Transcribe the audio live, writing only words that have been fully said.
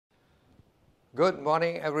Good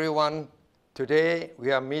morning, everyone. Today we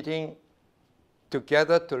are meeting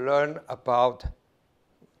together to learn about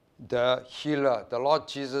the healer. The Lord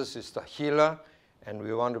Jesus is the healer, and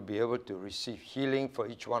we want to be able to receive healing for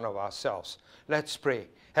each one of ourselves. Let's pray.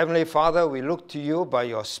 Heavenly Father, we look to you. By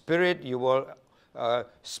your Spirit, you will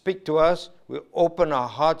speak to us. We open our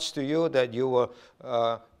hearts to you, that you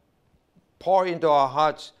will pour into our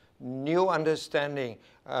hearts new understanding,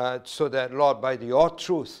 so that, Lord, by your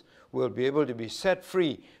truth, we'll be able to be set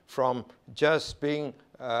free from just being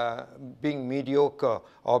mediocre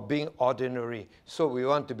or being ordinary. So we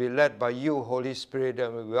want to be led by you, Holy Spirit,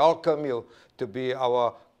 and we welcome you to be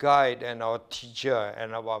our guide and our teacher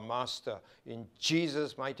and our master. In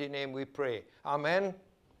Jesus' mighty name we pray. Amen.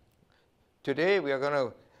 Today we are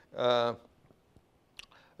going to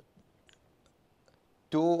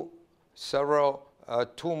do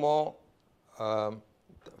two more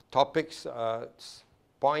topics,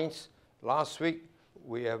 points. Last week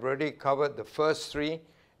we have already covered the first three,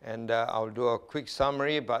 and I'll do a quick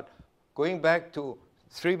summary. But going back to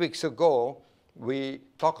 3 weeks ago, we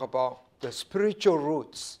talked about the spiritual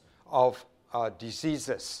roots of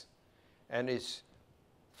diseases, and it's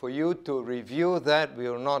for you to review that. We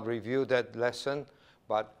will not review that lesson,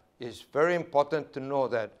 but it's very important to know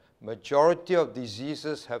that majority of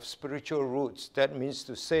diseases have spiritual roots. That means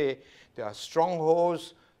to say there are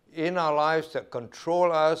strongholds in our lives that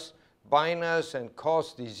control us, bind us, and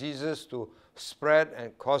cause diseases to spread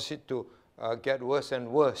and cause it to get worse and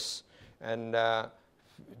worse. And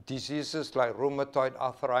diseases like rheumatoid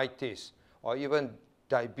arthritis, or even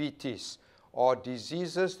diabetes, or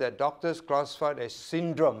diseases that doctors classified as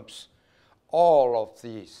syndromes, all of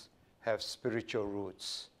these have spiritual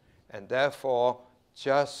roots. And therefore,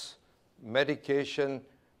 just medication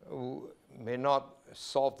may not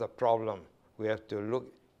solve the problem. We have to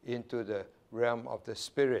look into the realm of the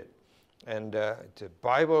Spirit. And the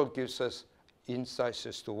Bible gives us insights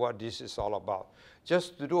as to what this is all about.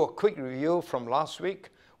 Just to do a quick review from last week,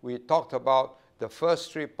 we talked about the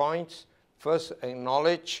first 3 points. First,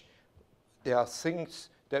 acknowledge. There are things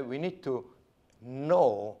that we need to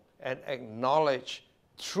know and acknowledge.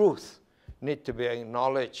 Truth need to be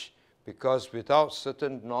acknowledged, because without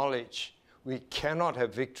certain knowledge, we cannot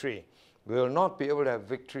have victory. We will not be able to have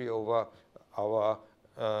victory over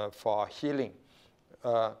for our healing.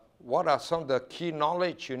 What are some of the key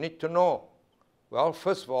knowledge you need to know? Well,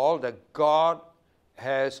 first of all, that God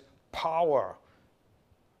has power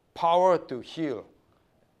to heal,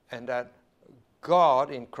 and that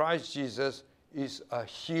God in Christ Jesus is a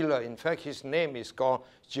healer. In fact, his name is called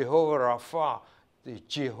Jehovah Rapha, the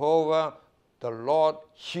Jehovah, the Lord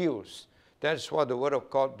heals. That's what the Word of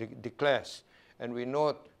God declares. And we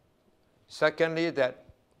know, secondly, that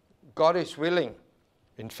God is willing.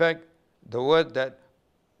 In fact, the word that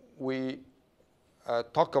we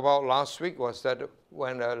talked about last week was that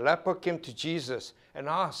when a leper came to Jesus and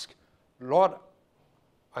asked, Lord,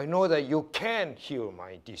 I know that you can heal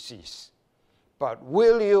my disease, but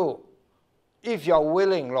will you, if you're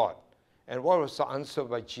willing, Lord? And what was the answer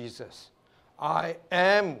by Jesus? I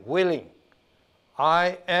am willing.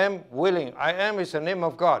 I am willing. I am is the name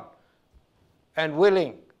of God, and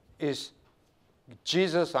willing is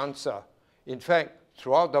Jesus' answer. In fact,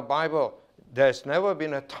 throughout the Bible, there's never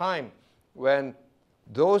been a time when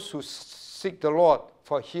those who seek the Lord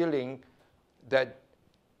for healing that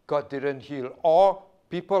God didn't heal. Or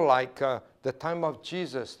people like the time of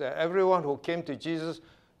Jesus, that everyone who came to Jesus,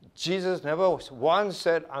 Jesus never once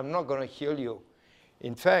said, I'm not going to heal you.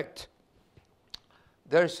 In fact,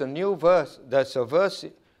 there's a new verse. There's a verse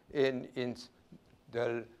in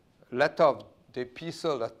the letter of the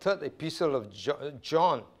epistle, the third epistle of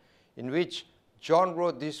John, in which John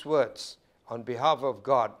wrote these words on behalf of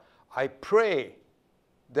God. I pray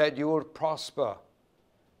that you will prosper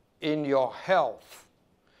in your health.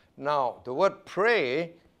 Now, the word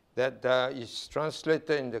pray that is translated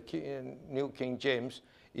in the New King James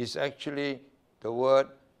is actually the word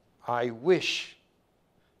I wish.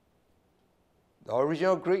 The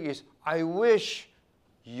original Greek is, I wish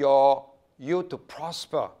you to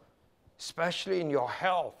prosper, especially in your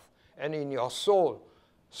health and in your soul.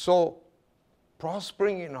 So,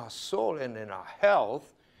 prospering in our soul and in our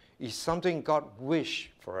health is something God wished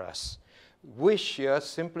for us. Wish here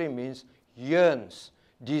simply means yearns,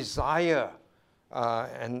 desire,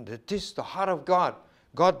 and this is the heart of God.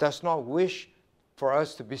 God does not wish for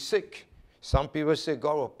us to be sick. Some people say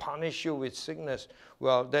God will punish you with sickness.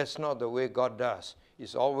 Well, that's not the way God does.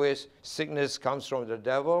 It's always sickness comes from the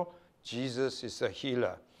devil. Jesus is a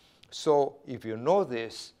healer. So if you know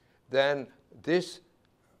this, then this,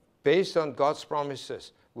 based on God's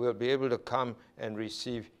promises, we'll be able to come and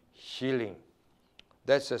receive healing.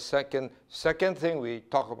 That's the second thing we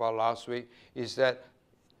talked about last week, is that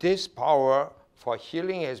this power for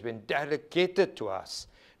healing has been dedicated to us.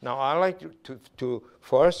 Now, I'd like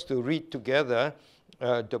for us to read together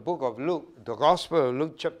the book of Luke, the Gospel of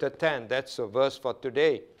Luke chapter 10. That's the verse for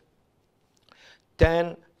today.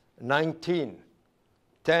 10:19.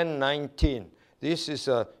 10:19. This is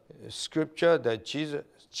a scripture that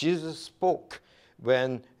Jesus spoke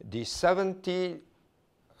when the 70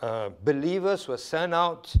 believers were sent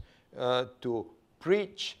out to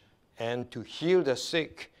preach and to heal the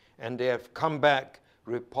sick, and they have come back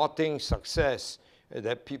reporting success,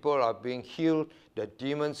 that people are being healed, that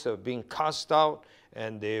demons are being cast out,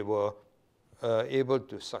 and they were able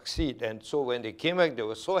to succeed. And so when they came back, they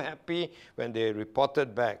were so happy when they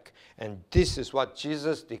reported back. And this is what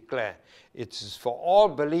Jesus declared. It is for all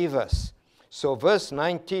believers. So verse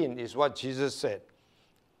 19 is what Jesus said.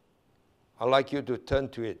 I'd like you to turn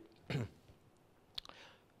to it.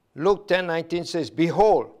 Luke 10:19 says,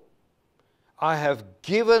 "Behold, I have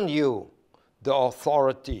given you the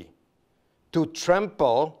authority to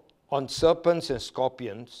trample on serpents and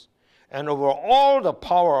scorpions, and over all the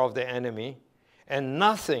power of the enemy, and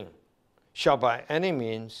nothing shall by any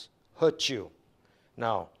means hurt you."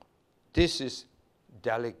 Now, this is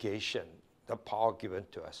delegation, the power given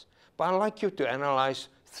to us. But I'd like you to analyze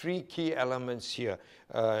three key elements here,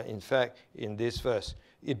 in fact, in this verse.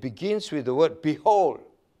 It begins with the word behold.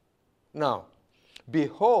 Now,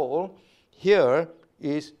 behold here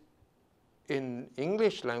is, in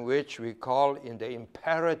English language, we call in the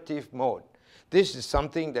imperative mode. This is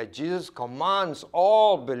something that Jesus commands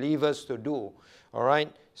all believers to do. All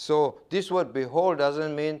right? So this word behold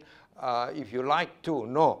doesn't mean if you like to.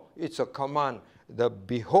 No, it's a command. The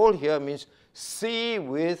behold here means see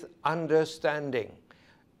with understanding.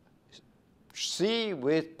 See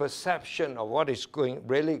with perception of what is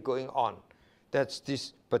really going on. That's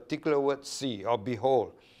this particular word, see or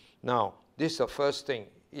behold. Now, this is the first thing.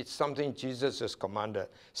 It's something Jesus has commanded.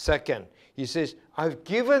 Second, he says, I've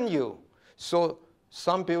given you. So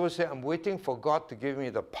some people say, I'm waiting for God to give me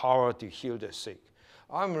the power to heal the sick.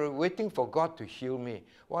 I'm waiting for God to heal me.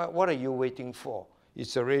 What are you waiting for?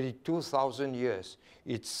 It's already 2,000 years.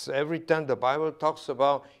 It's every time the Bible talks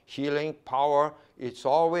about healing power, it's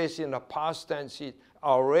always in the past tense. It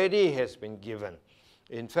already has been given.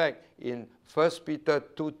 In fact, in 1 Peter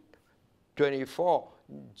 2:24,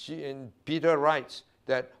 Peter writes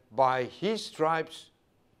that by his stripes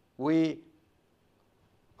we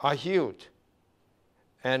are healed.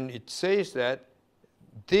 And it says that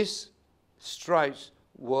these stripes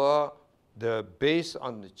were based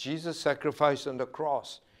on Jesus' sacrifice on the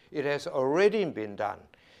cross. It has already been done.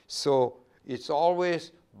 So it's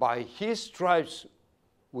always by his stripes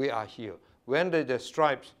we are healed. When did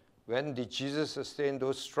Jesus sustain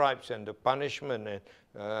those stripes and the punishment and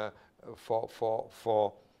for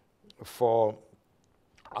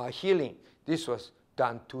our healing? This was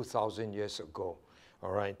done 2,000 years ago.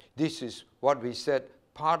 All right. This is what we said,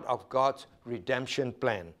 part of God's redemption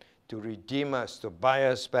plan, to redeem us, to buy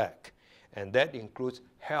us back. And that includes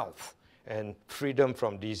health and freedom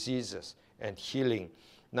from diseases and healing.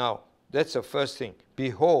 Now, that's the first thing.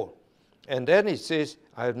 Behold. And then it says,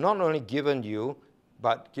 I have not only given you,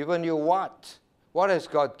 but given you what? What has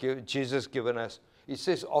Jesus given us? It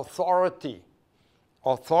says authority.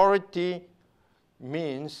 Authority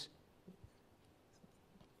means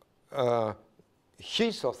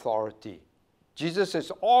his authority. Jesus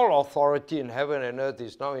says, all authority in heaven and earth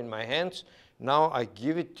is now in my hands. Now I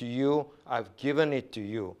give it to you. I've given it to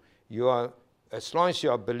you. You are, as long as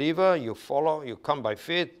you are a believer, you follow, you come by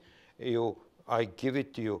faith, I give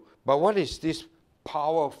it to you. But what is this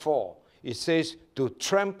power for? It says to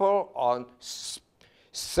trample on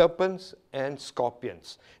serpents and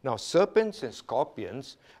scorpions. Now, serpents and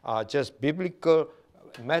scorpions are just biblical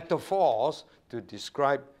metaphors to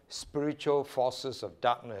describe spiritual forces of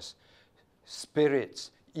darkness,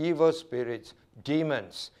 spirits, evil spirits,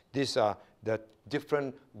 demons. These are the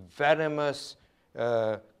different venomous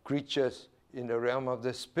creatures in the realm of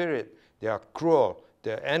the spirit. They are cruel.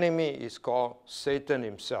 The enemy is called Satan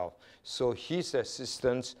himself. So his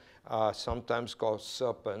assistants are sometimes called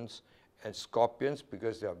serpents and scorpions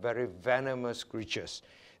because they are very venomous creatures.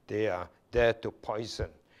 They are there to poison.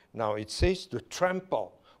 Now it says to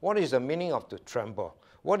trample. What is the meaning of to trample?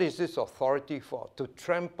 What is this authority for? To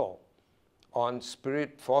trample on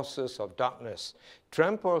spirit forces of darkness.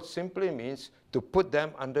 Trample simply means to put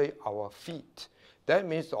them under our feet. That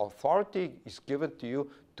means the authority is given to you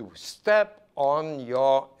to step on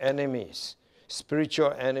your enemies,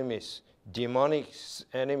 spiritual enemies, demonic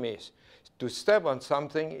enemies. To step on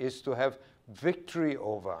something is to have victory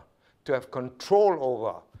over, to to have control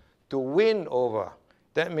over, to win over.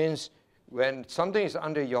 That means when something is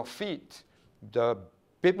under your feet, the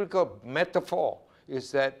biblical metaphor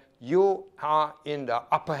is that you are in the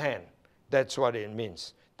upper hand. That's what it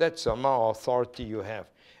means. That's the amount of authority you have.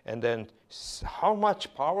 And then how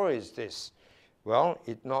much power is this? Well,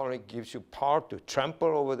 it not only gives you power to trample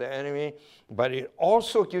over the enemy, but it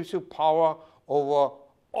also gives you power over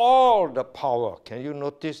all the power. Can you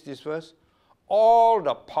notice this verse? All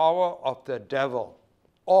the power of the devil.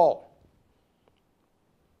 All.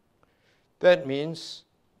 That means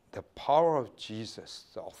the power of Jesus,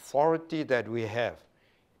 the authority that we have,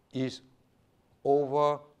 is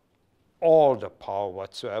over all the power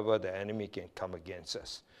whatsoever the enemy can come against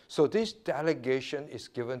us. So this delegation is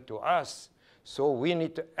given to us. So we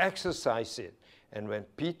need to exercise it. And when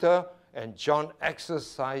Peter and John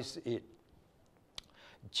exercised it,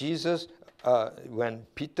 when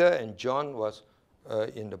Peter and John was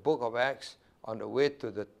in the book of Acts on the way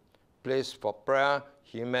to the place for prayer,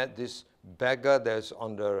 he met this beggar that's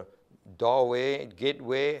on the doorway,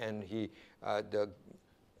 gateway, and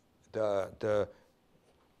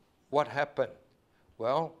what happened?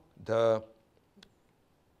 Well, the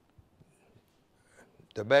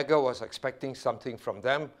beggar was expecting something from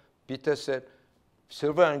them. Peter said,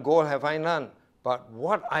 "Silver and gold have I none, but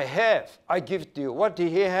what I have, I give to you." What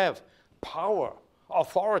did he have? Power,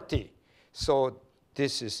 authority. So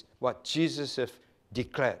this is what Jesus has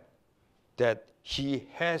declared, that he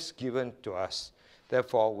has given to us.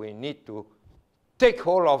 Therefore, we need to take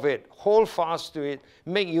hold of it, hold fast to it,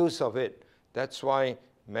 make use of it. That's why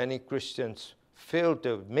many Christians fail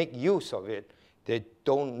to make use of it. They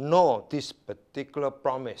don't know this particular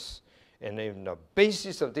promise. And on the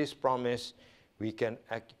basis of this promise, we can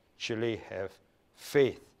actually have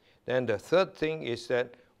faith. Then the third thing is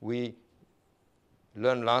that we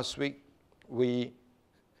learned last week, we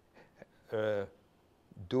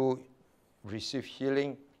do receive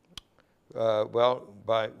healing.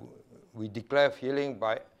 We declare healing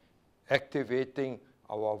by activating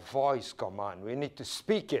our voice command. We need to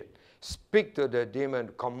speak it. Speak to the demon,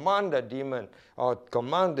 command the demon, or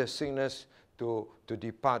command the sickness to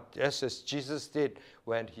depart, just as Jesus did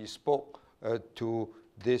when he spoke to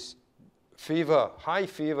this fever, high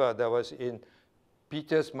fever that was in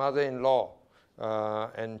Peter's mother-in-law.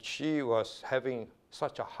 And she was having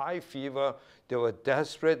such a high fever. They were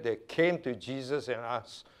desperate. They came to Jesus and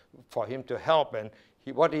asked for him to help. And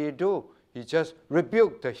what did he do? He just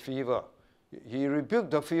rebuked the fever. He rebuked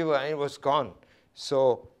the fever and it was gone.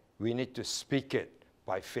 So we need to speak it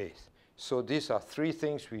by faith. So these are three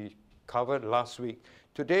things we covered last week.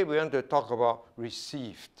 Today we want to talk about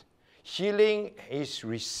received. Healing is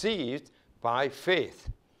received by faith.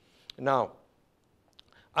 Now,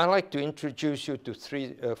 I'd like to introduce you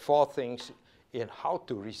to four things in how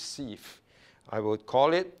to receive. I would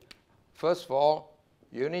call it, first of all,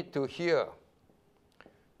 you need to hear.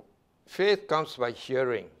 Faith comes by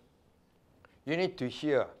hearing. You need to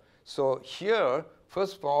hear. So here,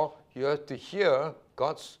 first of all, you have to hear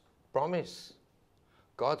God's promise,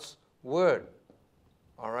 God's word.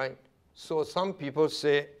 All right? So some people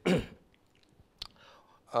say,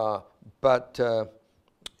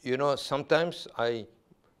 you know, sometimes I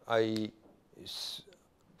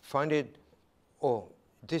find it, oh,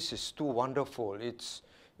 this is too wonderful.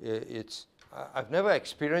 I've never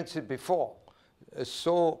experienced it before.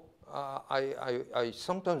 So I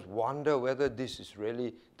sometimes wonder whether this is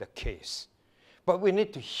really the case. But we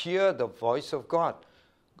need to hear the voice of God.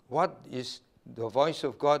 What is the voice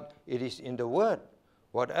of God? It is in the Word.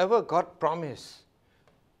 Whatever God promised.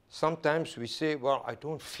 Sometimes we say, well, I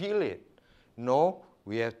don't feel it. No,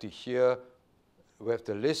 we have to hear, we have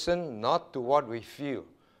to listen not to what we feel,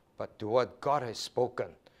 but to what God has spoken.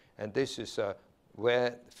 And this is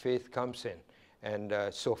where faith comes in. And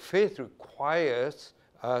so faith requires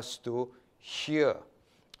us to hear.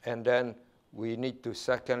 And then we need to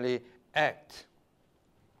secondly act.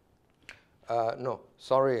 What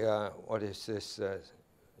is this?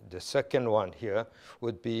 The second one here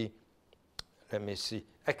would be, let me see,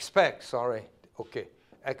 expect, sorry. Okay,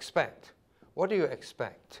 expect. What do you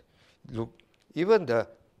expect? Look, even the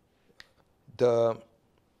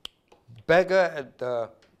beggar at the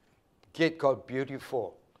gate called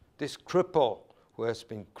Beautiful, this cripple who has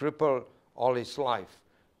been crippled all his life,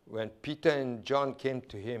 when Peter and John came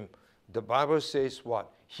to him, the Bible says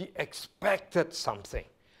what? He expected something.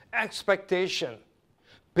 Expectation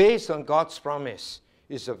based on God's promise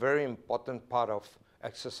is a very important part of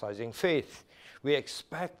exercising faith. We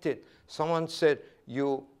expect it. Someone said,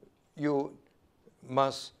 you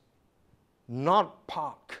must not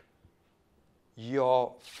park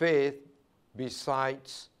your faith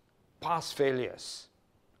besides past failures.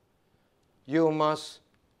 You must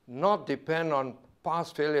not depend on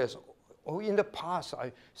past failures. Oh, in the past,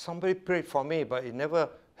 somebody prayed for me, but it never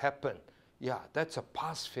happened. Yeah, that's a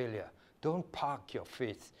past failure. Don't park your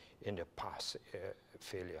faith in the past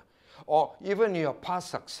failure. Or even your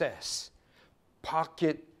past success, park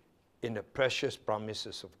it in the precious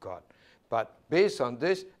promises of God. But based on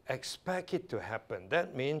this, expect it to happen.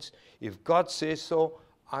 That means if God says so,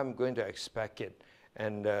 I'm going to expect it.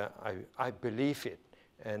 And I believe it.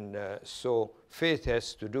 And so faith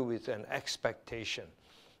has to do with an expectation.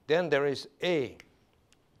 Then there is A.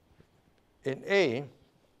 In A,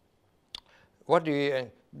 what do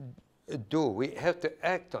we do? We have to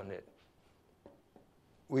act on it.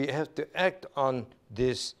 We have to act on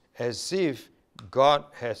this as if God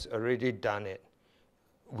has already done it.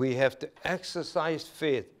 We have to exercise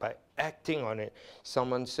faith by acting on it.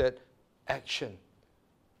 Someone said, action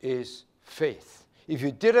is faith. If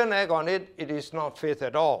you didn't act on it, it is not faith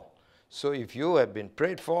at all. So if you have been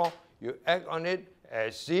prayed for, you act on it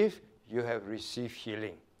as if you have received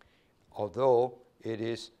healing, although it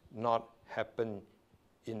is not happened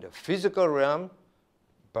in the physical realm,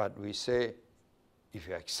 but we say, if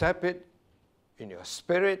you accept it in your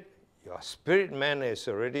spirit man has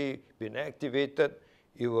already been activated,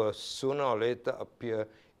 it will sooner or later appear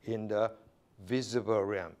in the visible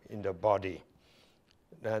realm, in the body.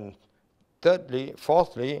 And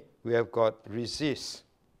fourthly, we have got resist.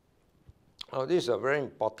 Now, this is a very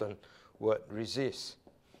important word, resist.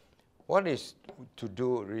 What is to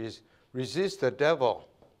do? Resist the devil.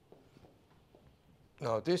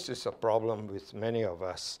 Now, this is a problem with many of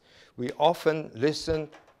us. We often listen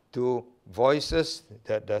to voices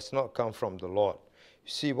that does not come from the Lord. You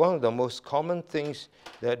see, one of the most common things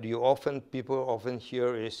that people often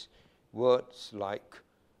hear is words like,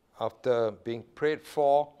 after being prayed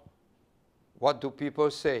for, what do people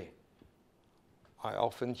say? I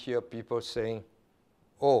often hear people saying,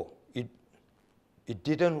 oh, it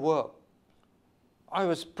didn't work. I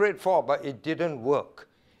was prayed for, but it didn't work.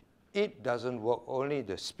 It doesn't work. Only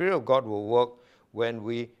the Spirit of God will work when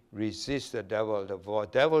we resist the devil. The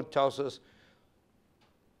devil tells us,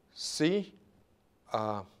 see,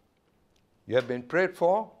 you have been prayed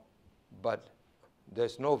for, but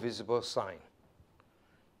there's no visible sign.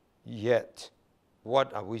 Yet,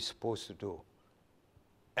 what are we supposed to do?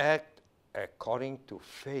 Act according to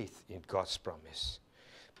faith in God's promise.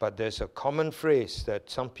 But there's a common phrase that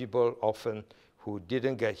some people often, who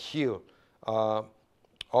didn't get healed,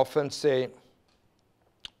 often say,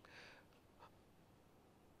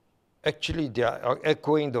 actually they are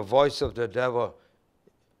echoing the voice of the devil.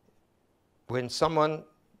 When someone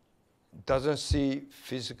doesn't see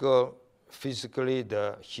physically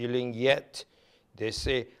the healing yet, they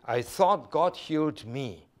say, I thought God healed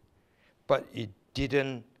me, but it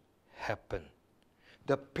didn't happen.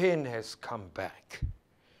 The pain has come back.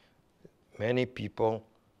 Many people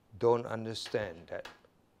don't understand that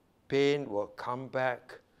pain will come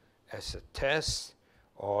back as a test,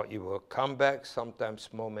 or it will come back sometimes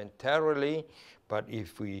momentarily, but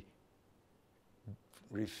if we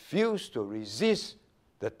refuse to resist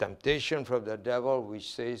the temptation from the devil,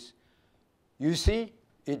 which says, you see,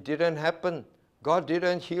 it didn't happen. God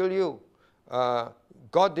didn't heal you.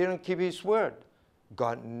 God didn't keep his word.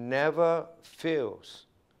 God never fails.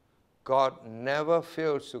 God never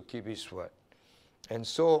fails to keep his word. And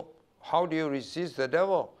so, how do you resist the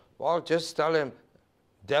devil? Well, just tell him,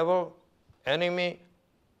 devil, enemy,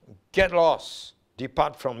 get lost,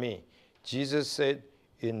 depart from me. Jesus said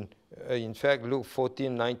in fact, Luke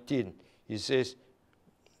 14:19, he says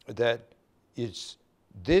that it's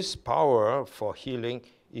this power for healing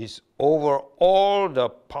is over all the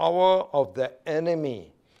power of the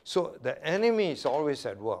enemy. So the enemy is always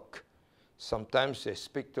at work. Sometimes they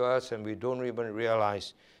speak to us and we don't even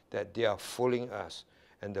realize that they are fooling us.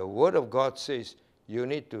 And the Word of God says you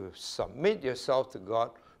need to submit yourself to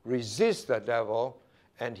God, resist the devil,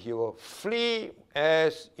 and he will flee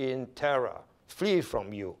as in terror, flee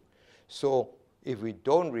from you. So if we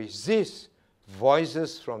don't resist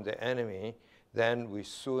voices from the enemy, then we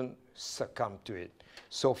soon succumb to it.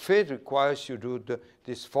 So faith requires you to do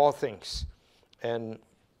these four things. And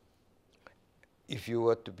if you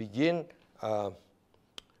were to begin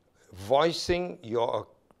voicing your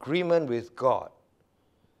agreement with God,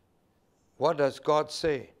 what does God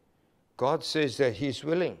say? God says that he's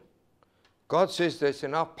willing. God says there's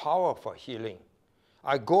enough power for healing.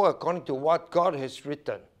 I go according to what God has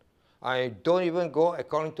written. I don't even go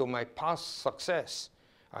according to my past success.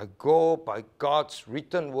 I go by God's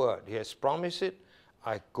written word. He has promised it.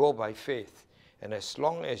 I go by faith. And as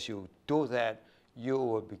long as you do that, you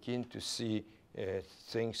will begin to see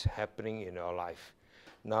things happening in your life.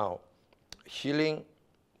 Now, healing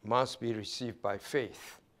must be received by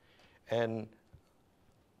faith. And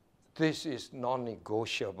this is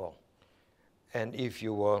non-negotiable. And if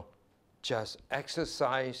you will just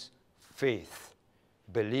exercise faith,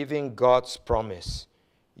 believing God's promise,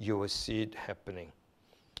 you will see it happening.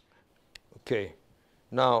 Okay,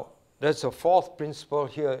 now that's a fourth principle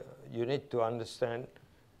here you need to understand.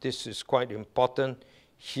 This is quite important.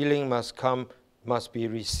 Healing must be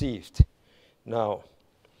received. Now,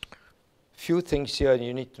 few things here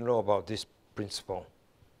you need to know about this principle.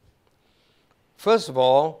 First of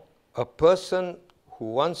all, a person who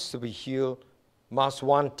wants to be healed must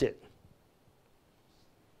want it.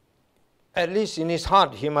 At least in his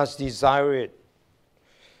heart, he must desire it.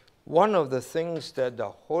 One of the things that the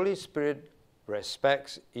Holy Spirit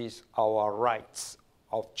respects is our rights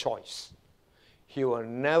of choice. He will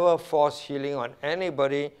never force healing on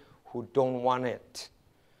anybody who don't want it.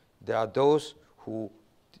 There are those who,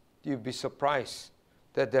 you'd be surprised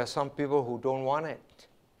that there are some people who don't want it.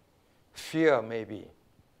 Fear, maybe.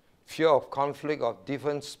 Fear of conflict of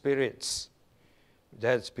different spirits.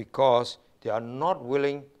 That's because they are not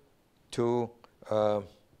willing to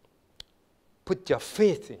put their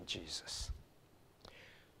faith in Jesus.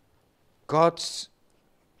 God's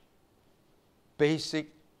basic,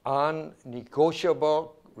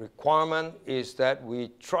 unnegotiable requirement is that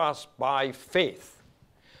we trust by faith.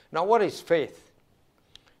 Now, what is faith?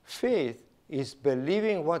 Faith is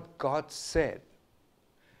believing what God said.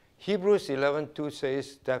 Hebrews 11:2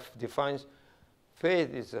 says, that defines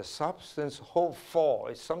faith is a substance hoped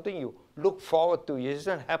for. It's something you look forward to. It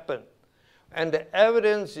doesn't happen. And the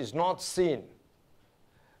evidence is not seen.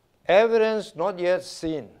 Evidence not yet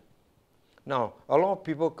seen. Now, a lot of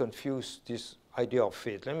people confuse this idea of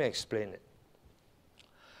faith. Let me explain it.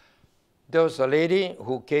 There was a lady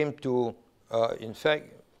who came to,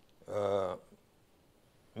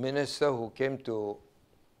 minister who came to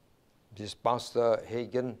this pastor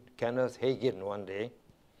Hagin, Kenneth Hagin, one day,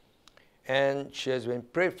 and she has been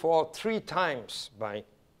prayed for 3 times by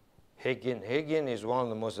Hagin. Hagin is one of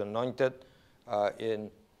the most anointed in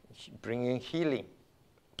bringing healing.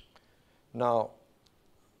 Now,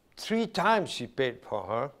 3 times she prayed for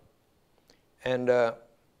her, and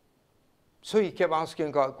so he kept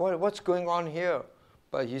asking God, what's going on here?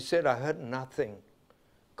 But he said, I heard nothing.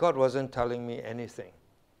 God wasn't telling me anything.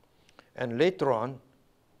 And later on,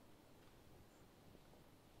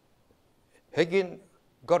 Hagin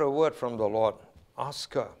got a word from the Lord.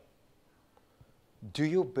 Ask her, do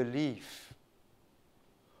you believe?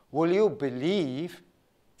 Will you believe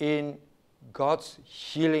in God's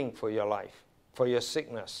healing for your life, for your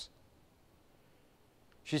sickness?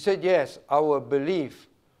 She said, yes, I will believe.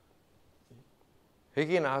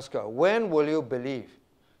 Hagin asked her, when will you believe?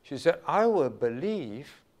 She said, I will believe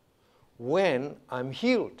when I'm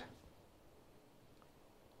healed.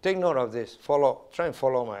 Take note of this. Try and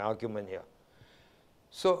follow my argument here.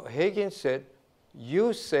 So Hagin said,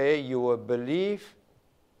 you say you will believe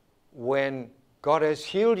when God has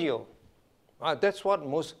healed you. That's what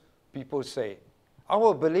most people say. I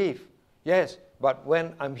will believe, yes, but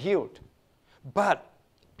when I'm healed. But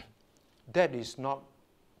that is not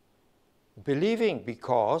believing,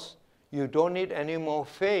 because you don't need any more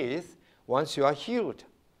faith once you are healed.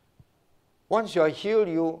 Once you are healed,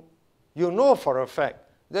 you know for a fact.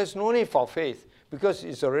 There's no need for faith because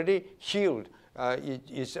it's already healed.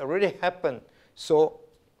 It's already happened. So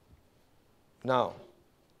now,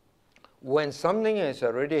 when something has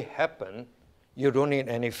already happened, you don't need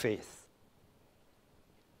any faith.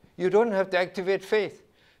 You don't have to activate faith.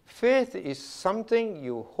 Faith is something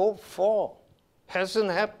you hope for.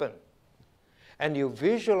 Hasn't happened. And you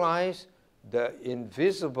visualize the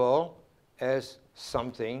invisible as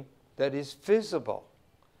something that is visible.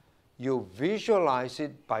 You visualize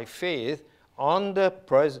it by faith on the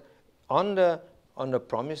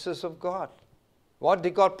promises of God. What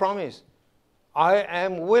did God promise? I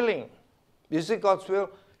am willing. Is it God's will?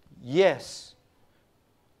 Yes.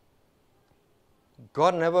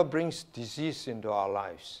 God never brings disease into our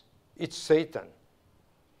lives. It's Satan.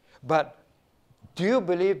 But do you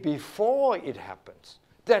believe before it happens?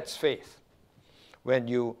 That's faith. When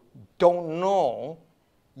you don't know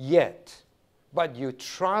yet, but you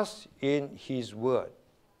trust in His word.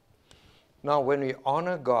 Now, when we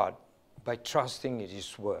honor God by trusting in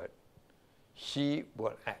His word, He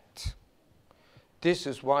will act. This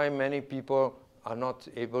is why many people are not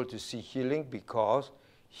able to see healing, because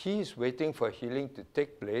He is waiting for healing to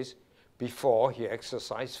take place before He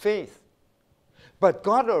exercises faith. But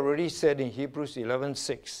God already said in Hebrews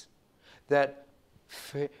 11:6 that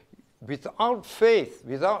without faith,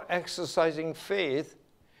 without exercising faith,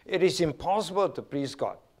 it is impossible to please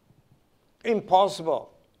God.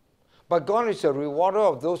 Impossible. But God is a rewarder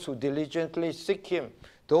of those who diligently seek Him,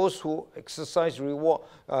 those who exercise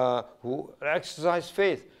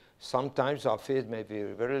faith. Sometimes our faith may be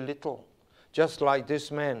very little. Just like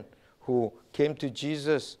this man who came to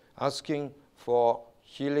Jesus asking for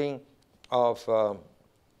healing of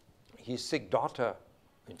his sick daughter,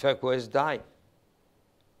 in fact, who has died.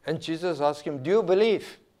 And Jesus asked him, do you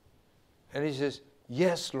believe? And he says,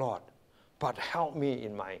 yes, Lord, but help me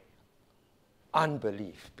in my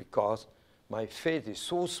unbelief, because my faith is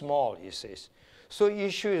so small, he says. So the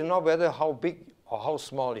issue is not whether how big or how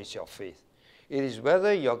small is your faith. It is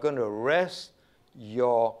whether you're going to rest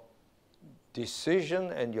your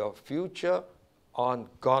decision and your future on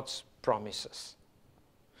God's promises.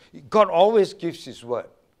 God always gives His word.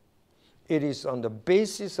 It is on the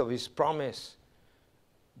basis of His promise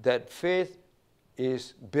that faith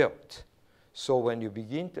is built. So when you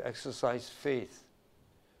begin to exercise faith,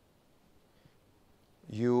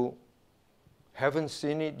 you haven't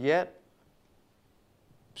seen it yet,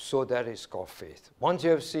 so that is called faith. Once you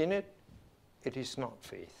have seen it, it is not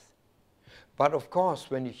faith. But of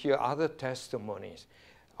course, when you hear other testimonies,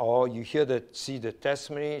 or you see the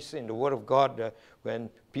testimonies in the Word of God when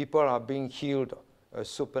people are being healed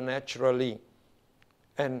supernaturally,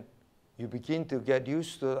 and you begin to get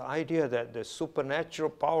used to the idea that the supernatural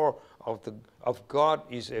power of God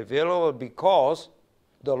is available because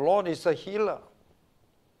the Lord is a healer.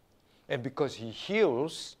 And because He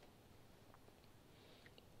heals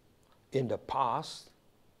in the past,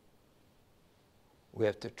 we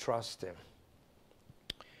have to trust Him.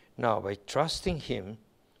 Now, by trusting Him,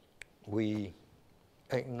 we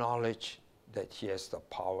acknowledge that He has the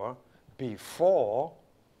power before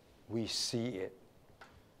we see it.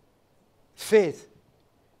 Faith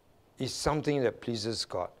is something that pleases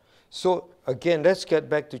God. So again, let's get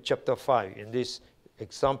back to chapter 5 in this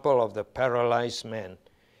example of the paralyzed man.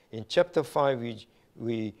 In chapter 5,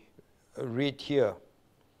 we read here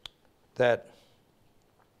that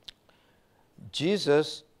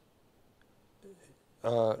Jesus,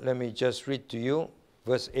 let me just read to you,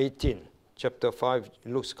 verse 18, chapter 5,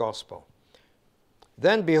 Luke's Gospel.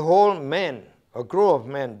 Then behold, men, a group of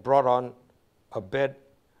men brought on a bed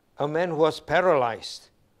a man who was paralyzed,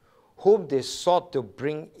 whom they sought to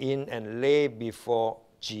bring in and lay before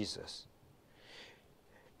Jesus.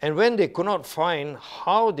 And when they could not find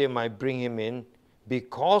how they might bring him in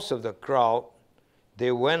because of the crowd,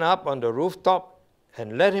 they went up on the rooftop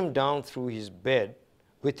and let him down through his bed,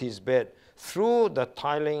 through the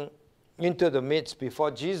tiling into the midst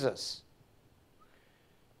before Jesus.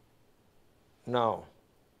 Now,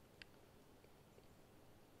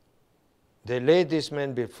 they laid this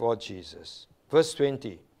man before Jesus. Verse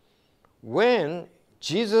 20. When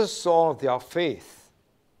Jesus saw their faith,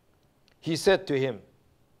 He said to him,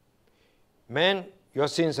 man, your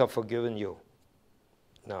sins are forgiven you.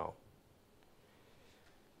 Now,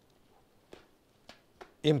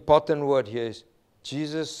 important word here is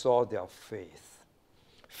Jesus saw their faith.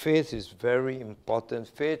 Faith is very important.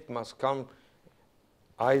 Faith must come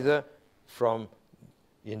either from,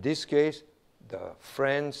 in this case, the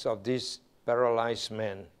friends of this paralyzed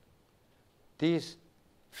man. These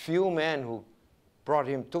few men who brought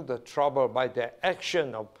him took the trouble by their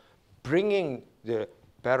action of bringing the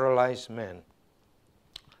paralyzed man,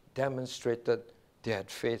 demonstrated they had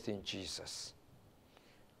faith in Jesus.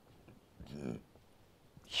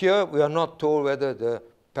 Here we are not told whether the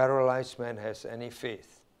paralyzed man has any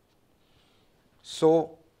faith.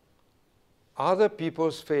 So other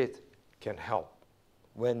people's faith can help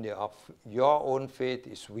when your own faith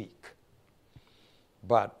is weak.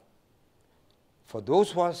 But for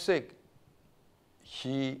those who are sick,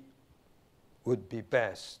 he would be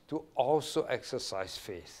best to also exercise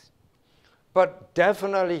faith. But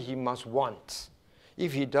definitely he must want.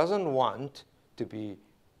 If he doesn't want to be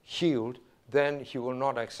healed, then he will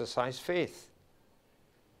not exercise faith.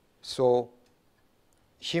 So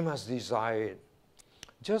he must desire it.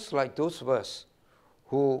 Just like those of us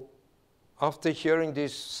who, after hearing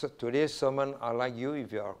this today's sermon, are like you,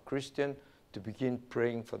 if you are a Christian, to begin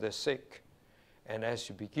praying for the sick. And as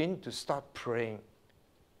you begin to start praying,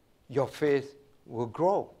 your faith will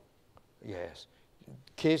grow. Yes.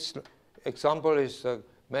 Example is a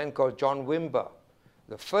man called John Wimber.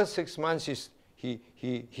 The first 6 months, he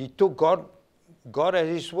took God at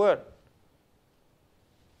His word.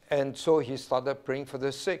 And so he started praying for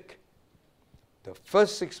the sick. The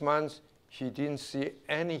first 6 months, he didn't see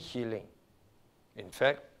any healing. In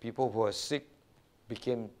fact, people who were sick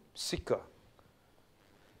became sicker.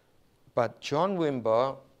 But John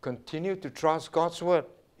Wimber continue to trust God's word.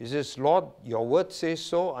 He says, Lord, your word says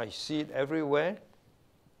so. I see it everywhere.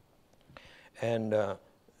 And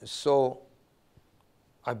so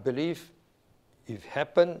I believe if it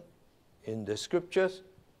happened in the scriptures,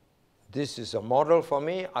 this is a model for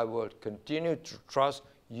me. I will continue to trust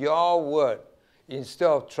your word instead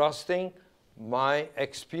of trusting my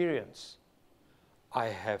experience. I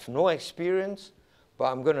have no experience, but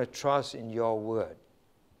I'm going to trust in your word.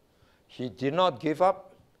 He did not give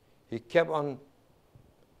up. He kept on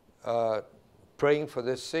praying for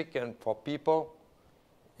the sick and for people.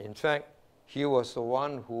 In fact, he was the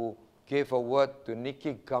one who gave a word to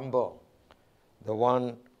Nicky Gumbel, the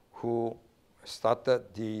one who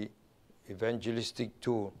started the evangelistic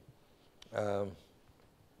tour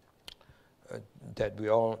that we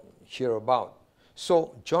all hear about.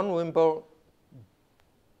 So John Wimble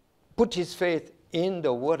put his faith in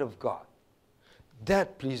the Word of God.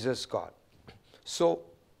 That pleases God. So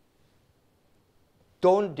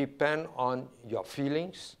don't depend on your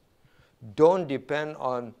feelings. Don't depend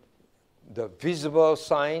on the visible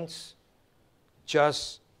signs.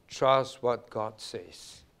 Just trust what God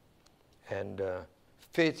says. And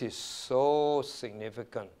faith is so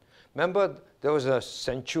significant. Remember, there was a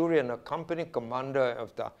centurion, a company commander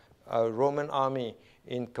of the Roman army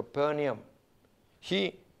in Capernaum.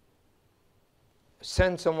 He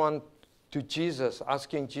sent someone to Jesus,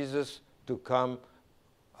 asking Jesus to come,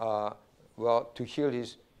 to heal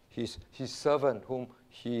his servant, whom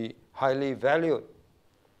he highly valued.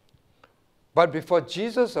 But before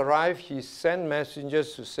Jesus arrived, he sent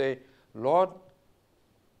messengers to say, Lord,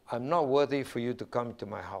 I'm not worthy for you to come to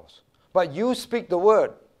my house. But you speak the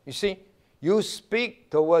word. You see, you speak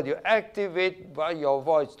the word. You activate by your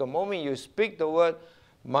voice. The moment you speak the word,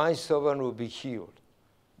 my servant will be healed.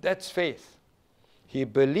 That's faith. He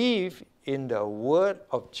believed in the word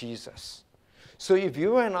of Jesus. So if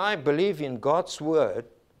you and I believe in God's word,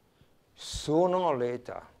 sooner or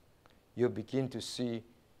later, you begin to see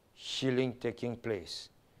healing taking place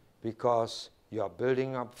because you are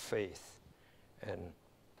building up faith. And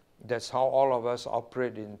that's how all of us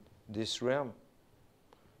operate in this realm.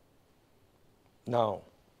 Now,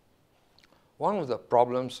 one of the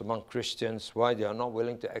problems among Christians, why they are not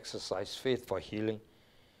willing to exercise faith for healing,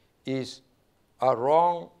 is a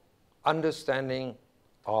wrong understanding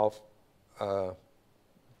of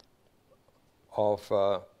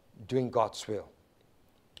doing God's will.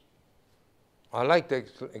 I like the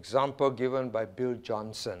example given by Bill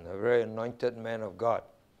Johnson, a very anointed man of God.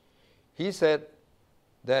 He said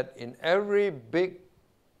that in every big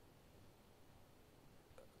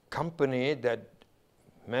company that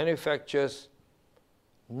manufactures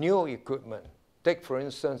new equipment, take for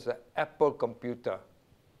instance the Apple computer,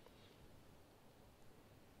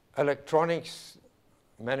 electronics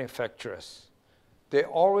manufacturers, they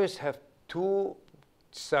always have two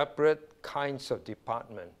separate kinds of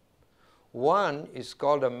department. One is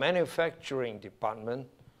called a manufacturing department,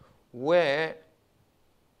 where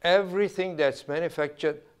everything that's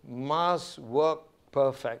manufactured must work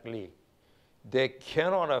perfectly. They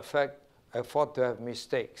cannot afford to have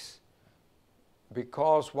mistakes,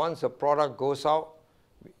 because once a product goes out,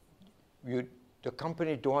 the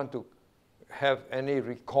company don't want to have any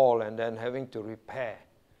recall and then having to repair.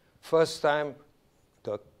 First time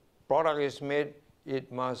the product is made,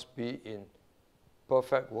 it must be in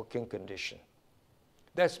perfect working condition.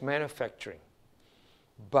 That's manufacturing.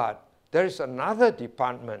 But there is another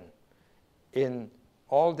department in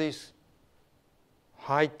all these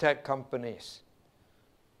high-tech companies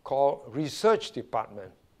called research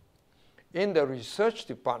department. In the research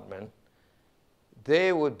department,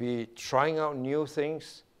 they would be trying out new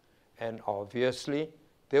things, and obviously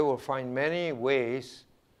they will find many ways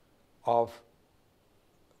of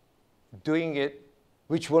doing it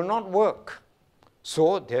which will not work.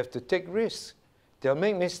 So they have to take risks. They'll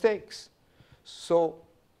make mistakes. So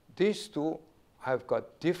these two have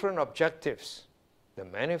got different objectives. The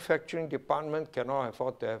manufacturing department cannot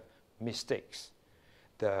afford to have mistakes.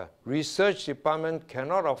 The research department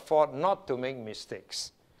cannot afford not to make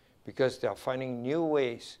mistakes, because they are finding new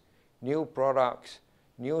ways, new products,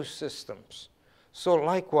 new systems. So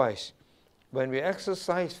likewise, when we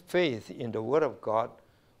exercise faith in the Word of God,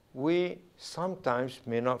 we sometimes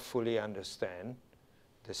may not fully understand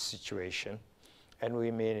the situation, and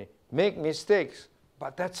we may make mistakes,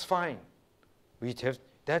 but that's fine.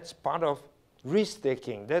 That's part of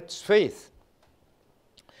risk-taking. That's faith.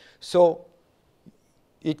 So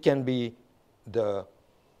it can be the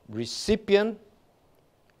recipient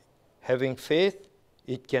having faith.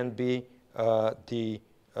 It can be the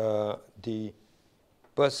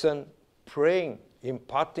person praying,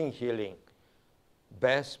 imparting healing.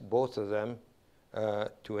 best, both of them,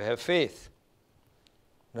 to have faith.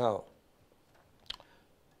 Now,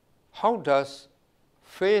 how does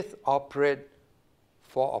faith operate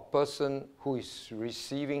for a person who is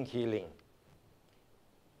receiving healing?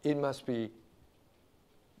 It must be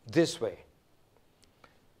this way.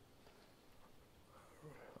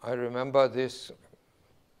 I remember this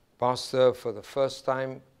pastor, for the first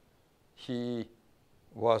time, he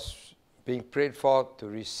was being prayed for to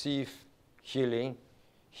receive healing.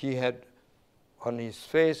 He had on his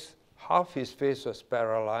face, half his face was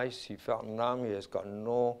paralyzed. He felt numb. He has got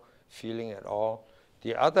no feeling at all.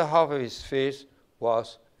 The other half of his face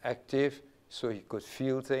was active, so he could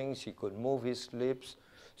feel things. He could move his lips.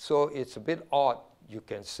 So it's a bit odd, you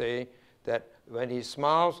can say, that when he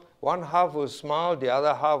smiles, one half will smile, the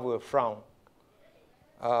other half will frown.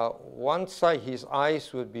 One side, his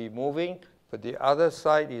eyes would be moving, but the other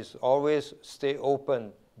side is always stay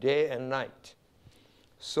open day and night.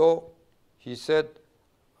 So he said,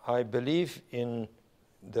 I believe in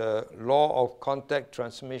the law of contact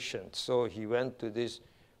transmission. So he went to this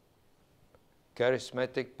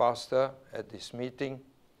charismatic pastor at this meeting.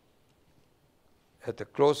 At the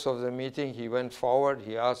close of the meeting, he went forward.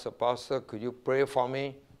 He asked the pastor, could you pray for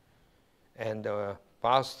me? And the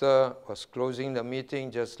pastor was closing the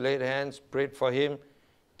meeting, just laid hands, prayed for him,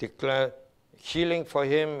 declared healing for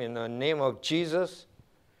him in the name of Jesus.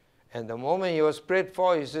 And the moment he was prayed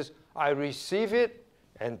for, he says, I receive it,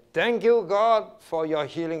 and thank you, God, for your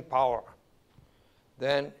healing power.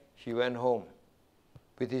 Then he went home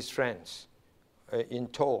with his friends in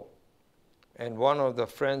tow. And one of the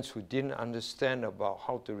friends who didn't understand about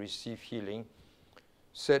how to receive healing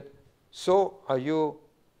said, so are you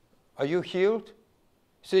healed?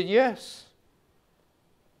 He said, yes.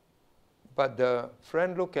 But the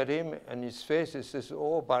friend looked at him and his face, he says,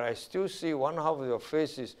 oh, but I still see one half of your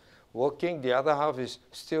face is working, the other half is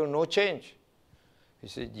still no change. He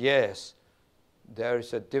said, yes, there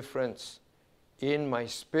is a difference. In my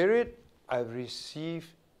spirit, I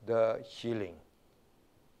receive the healing.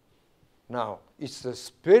 Now, it's the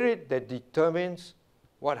spirit that determines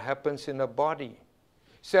what happens in the body.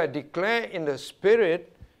 So I declare in the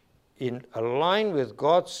spirit, in line with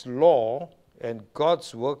God's law and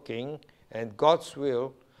God's working and God's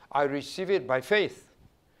will, I receive it by faith.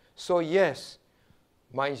 So yes,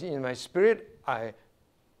 in my spirit, I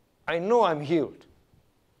know I'm healed.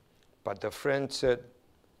 But the friend said,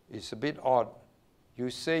 it's a bit odd. You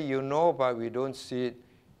say you know, but we don't see it.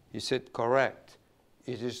 He said, correct.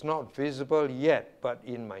 It is not visible yet, but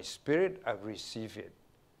in my spirit, I receive it.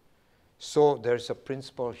 So there's a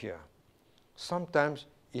principle here. Sometimes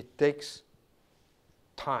it takes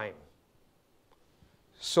time.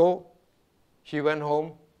 So he went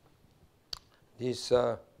home. This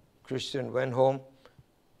Christian went home.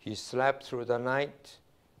 He slept through the night.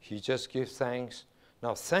 He just gave thanks.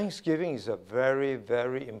 Now, thanksgiving is a very,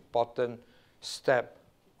 very important step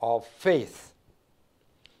of faith.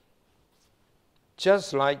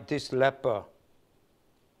 Just like this leper,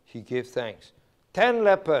 he gave thanks. 10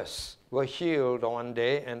 lepers were healed one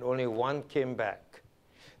day, and only one came back.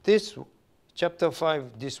 This, chapter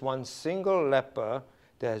 5, this one single leper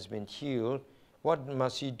that has been healed, what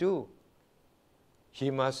must he do? He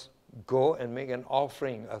must go and make an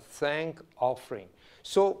offering, a thank offering.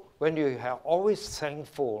 So when you are always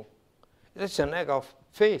thankful, it's an act of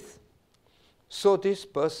faith. So this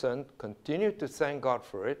person continued to thank God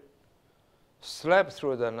for it, slept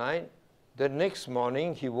through the night. The next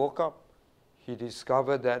morning he woke up, he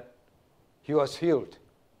discovered that he was healed.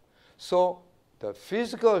 So the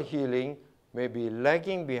physical healing may be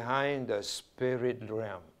lagging behind the spirit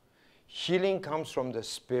realm. Healing comes from the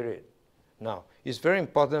spirit. Now, it's very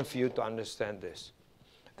important for you to understand this,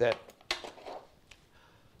 that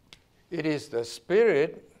it is the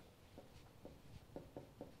spirit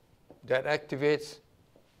that activates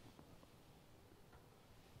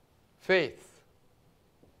faith.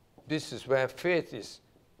 This is where faith is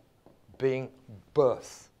being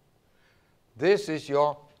birthed. This is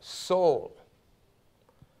your soul.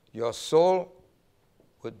 Your soul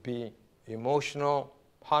would be emotional,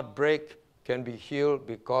 heartbreak can be healed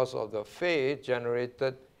because of the faith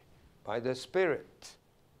generated by the Spirit.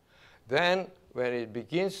 Then, when it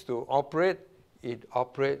begins to operate, it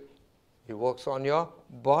works on your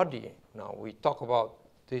body. Now, we talked about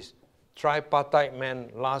this tripartite man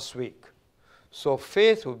last week. So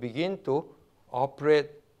faith will begin to operate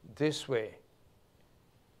this way,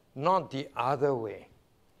 not the other way.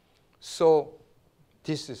 So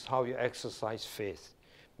this is how you exercise faith.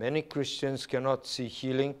 Many Christians cannot see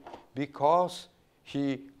healing because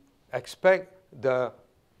he expects the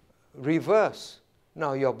reverse.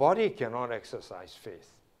 Now, your body cannot exercise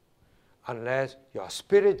faith unless your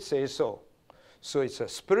spirit says so. So it's a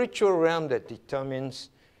spiritual realm that determines,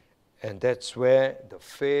 and that's where the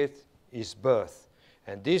faith is birthed.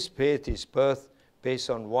 And this faith is birthed based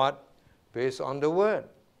on what? Based on the Word.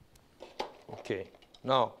 Okay.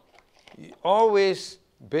 Now, always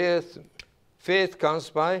faith comes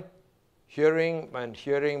by hearing, and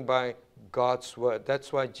hearing by God's Word.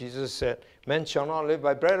 That's why Jesus said, man shall not live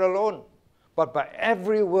by bread alone, but by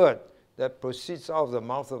every word that proceeds out of the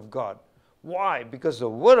mouth of God. Why? Because the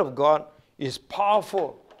Word of God is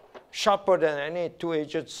powerful, sharper than any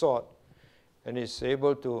two-edged sword, and is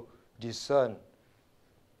able to discern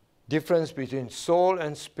difference between soul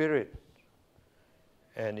and spirit,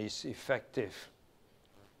 and is effective,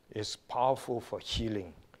 is powerful for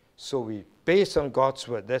healing. So we base on God's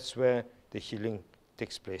Word. That's where the healing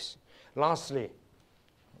takes place. Lastly,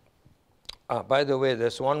 by the way,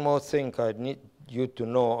 there's one more thing I need you to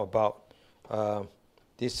know about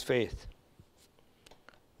this faith.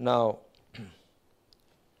 Now,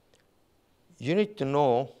 you need to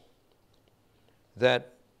know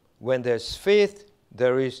that when there's faith,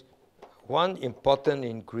 there is one important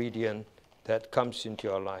ingredient that comes into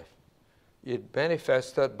your life. It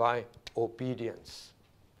manifested by obedience.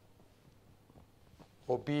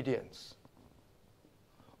 Obedience.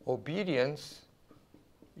 Obedience,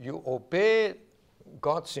 you obey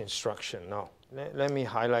God's instruction. Now, let me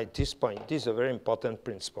highlight this point. This is a very important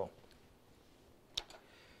principle.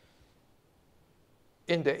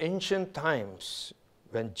 In the ancient times,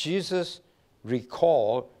 when Jesus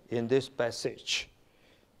recalled in this passage,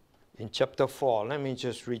 in chapter 4, let me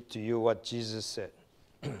just read to you what Jesus said.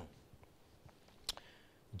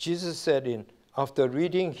 Jesus said, after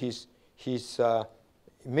reading his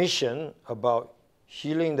mission about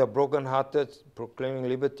healing the brokenhearted, proclaiming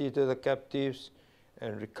liberty to the captives,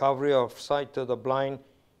 and recovery of sight to the blind,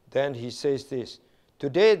 then he says this,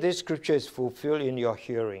 today this scripture is fulfilled in your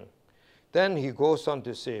hearing. Then he goes on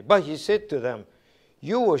to say, but he said to them,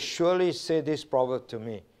 you will surely say this proverb to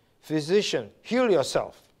me, physician, heal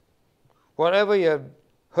yourself. Whatever you have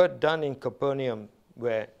heard done in Capernaum,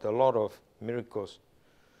 where the Lord of miracles,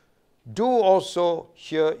 do also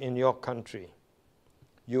here in your country.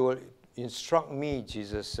 You will instruct me,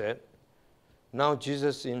 Jesus said. Now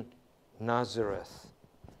Jesus in Nazareth,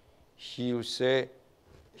 he's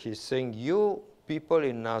saying, you people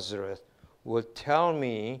in Nazareth will tell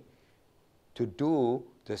me to do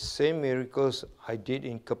the same miracles I did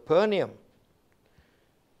in Capernaum.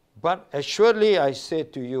 But assuredly I say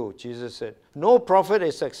to you, Jesus said, no prophet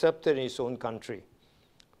is accepted in his own country.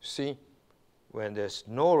 See, when there's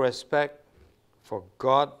no respect for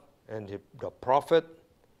God and the prophet,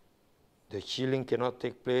 the healing cannot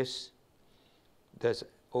take place. There's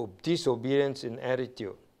disobedience in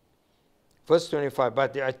attitude. Verse 25,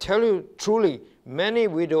 but I tell you truly, many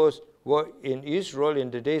widows were in Israel in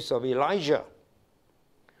the days of Elijah,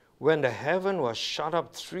 when the heaven was shut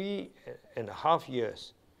up 3.5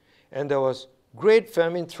 years, and there was great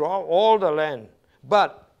famine throughout all the land.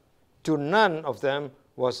 But to none of them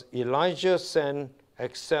was Elijah sent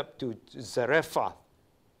except to Zarephath,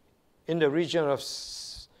 in the region of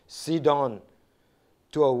Sidon,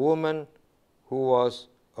 to a woman who was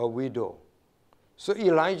a widow. So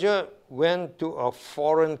Elijah went to a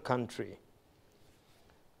foreign country,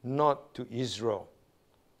 not to Israel,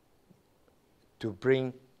 to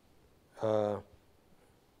bring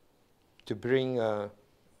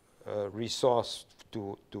resource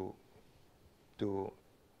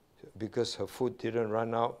because her food didn't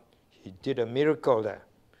run out. He did a miracle there.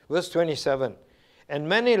 Verse 27, and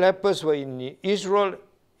many lepers were in Israel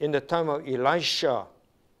in the time of Elisha,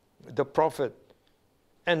 the prophet,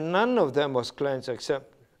 and none of them was cleansed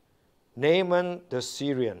except Naaman the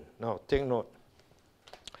Syrian. Now, take note.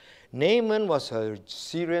 Naaman was a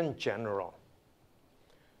Syrian general.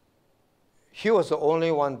 He was the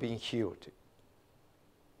only one being healed.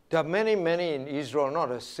 There are many, many in Israel,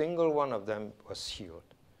 not a single one of them was healed.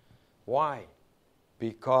 Why?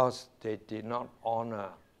 Because they did not honor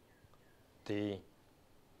the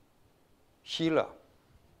healer.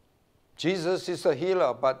 Jesus is a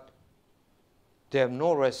healer, but they have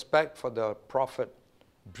no respect for the prophet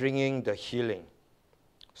bringing the healing.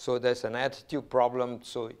 So there's an attitude problem,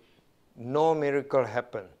 so no miracle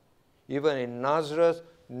happened. Even in Nazareth,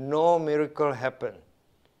 no miracle happened.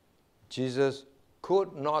 Jesus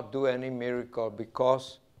could not do any miracle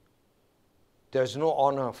because there's no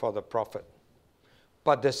honor for the prophet.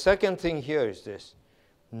 But the second thing here is this.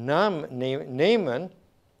 Naaman,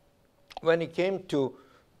 when he came to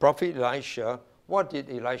Prophet Elisha, what did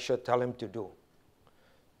Elisha tell him to do?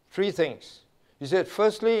 3 things. He said,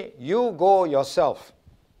 firstly, you go yourself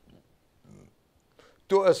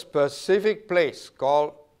to a specific place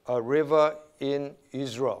called a river in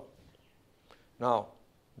Israel. Now,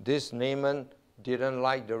 this Naaman didn't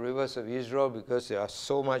like the rivers of Israel because they are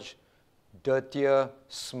so much dirtier,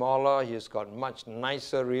 smaller. He's got much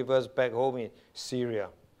nicer rivers back home in Syria.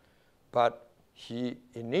 But he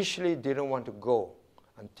initially didn't want to go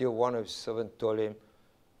until one of his servants told him,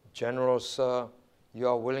 General, sir, you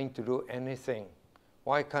are willing to do anything.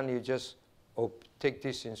 Why can't you just take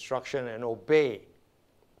this instruction and obey?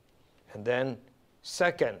 And then,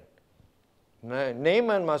 second,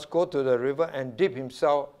 Naaman must go to the river and dip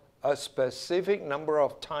himself a specific number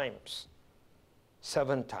of times,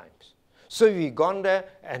 7 times. So if he gone there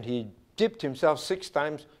and he dipped himself 6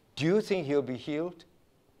 times, do you think he'll be healed?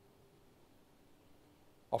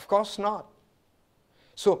 Of course not.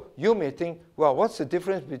 So you may think, well, what's the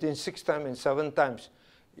difference between 6 times and 7 times?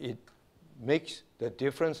 It makes the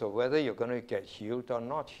difference of whether you're going to get healed or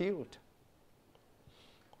not healed.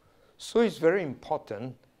 So it's very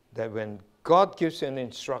important that when God gives an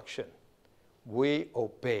instruction, we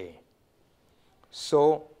obey.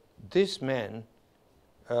 So this man,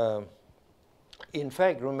 in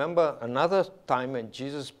fact, remember another time when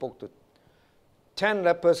Jesus spoke to 10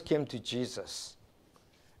 lepers came to Jesus.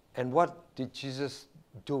 And what did Jesus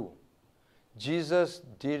do? Jesus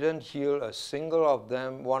didn't heal a single of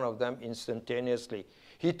them, one of them instantaneously.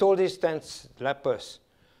 He told his 10 lepers,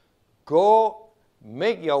 go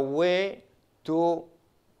make your way to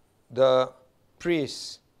the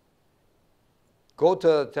priest. Go to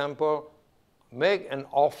the temple, make an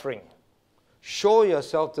offering. Show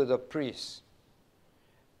yourself to the priest.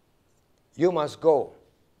 You must go.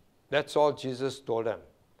 That's all Jesus told them.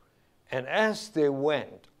 And as they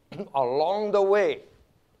went, along the way,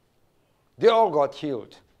 they all got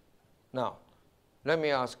healed. Now, let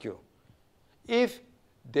me ask you, if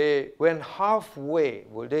they went halfway,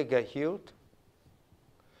 will they get healed?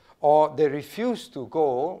 Or they refuse to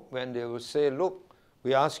go when they will say, look,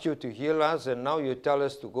 we asked you to heal us and now you tell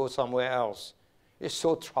us to go somewhere else. It's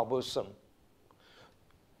so troublesome.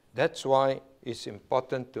 That's why it's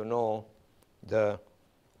important to know that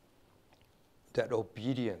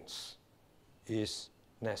obedience is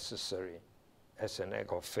necessary as an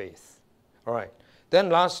act of faith. All right. Then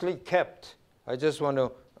lastly, kept. I just want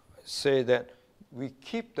to say that we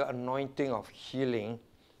keep the anointing of healing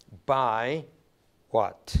by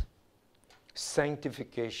what?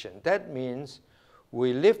 Sanctification. That means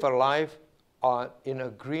we live a life in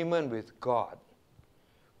agreement with God.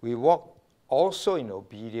 We walk also in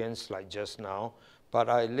obedience like just now, but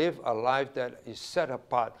I live a life that is set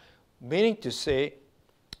apart, meaning to say,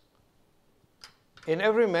 in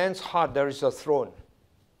every man's heart there is a throne.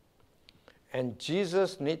 And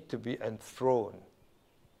Jesus needs to be enthroned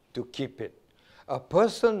to keep it. A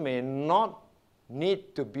person may not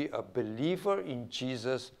need to be a believer in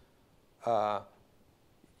Jesus.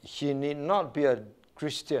 He need not be a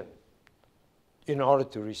Christian in order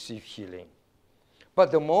to receive healing.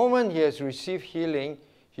 But the moment he has received healing,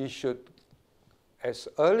 he should, as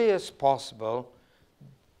early as possible,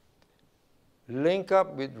 link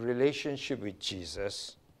up with relationship with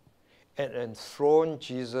Jesus and enthrone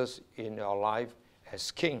Jesus in your life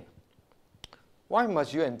as king. Why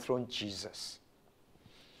must you enthrone Jesus?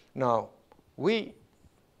 Now, we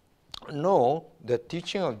know the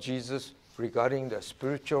teaching of Jesus regarding the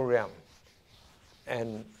spiritual realm.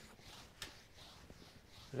 And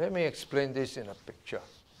let me explain this in a picture.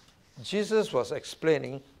 Jesus was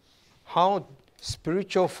explaining how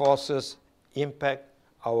spiritual forces impact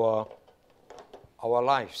our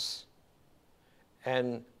lives.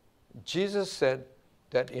 And Jesus said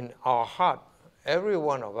that in our heart, every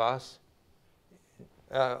one of us,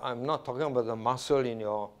 I'm not talking about the muscle in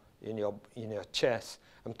your chest.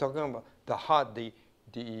 I'm talking about the heart,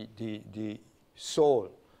 the soul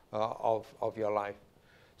of your life.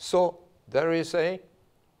 So there is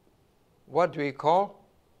what we call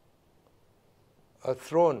a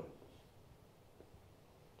throne.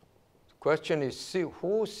 The question is,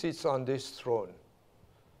 who sits on this throne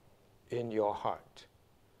in your heart?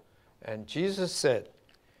 And Jesus said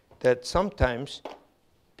that sometimes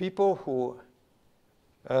people who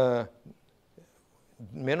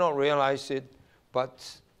may not realize it,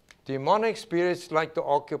 but demonic spirits like to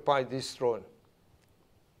occupy this throne.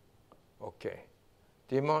 Okay.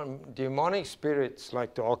 Demonic spirits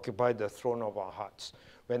like to occupy the throne of our hearts.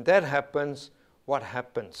 When that happens, what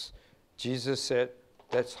happens? Jesus said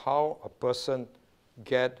that's how a person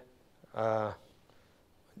get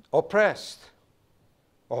oppressed.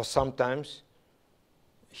 Or sometimes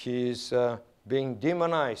he is being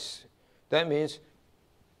demonized. That means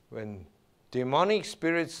when demonic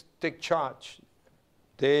spirits take charge.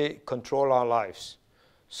 They control our lives.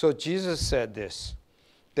 So Jesus said this,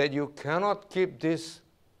 that you cannot keep this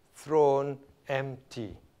throne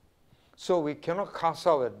empty. So we cannot cast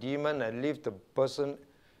out a demon and leave the person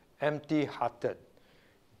empty-hearted.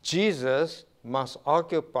 Jesus must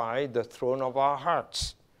occupy the throne of our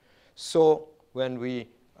hearts. So when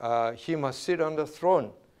he must sit on the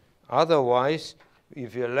throne. Otherwise,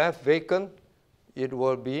 if you're left vacant, it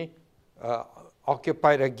will be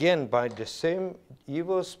occupied again by the same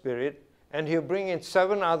evil spirit, and he'll bring in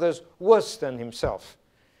 7 others worse than himself.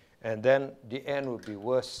 And then the end will be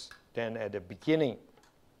worse than at the beginning.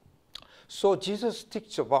 So Jesus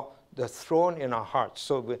teaches about the throne in our hearts.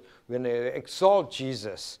 So when we exalt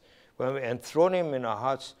Jesus, when we enthrone him in our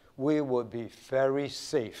hearts, we will be very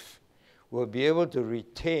safe. We'll be able to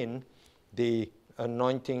retain the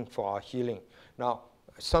anointing for our healing. Now,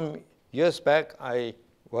 some years back, I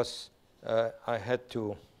went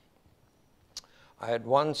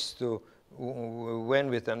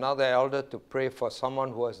with another elder to pray for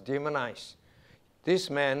someone who was demonized. This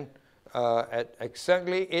man, at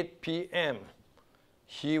exactly 8 p.m.,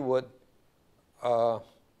 he would,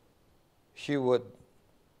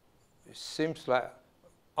 seems like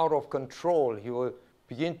out of control. He would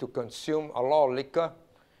begin to consume a lot of liquor,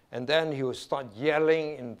 and then he would start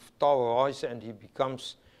yelling in top of voice, and he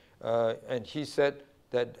becomes, and he said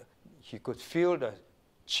that he could feel the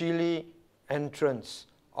chilly entrance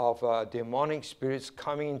of demonic spirits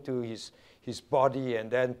coming into his body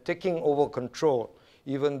and then taking over control.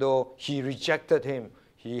 Even though he rejected him,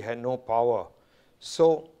 he had no power.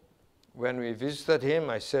 So when we visited him,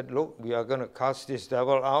 I said, look, we are going to cast this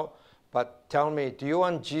devil out, but tell me, do you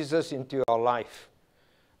want Jesus into your life?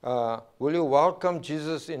 Will you welcome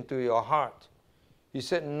Jesus into your heart? He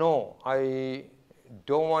said, no, I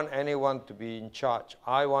don't want anyone to be in charge.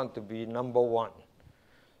 I want to be number one.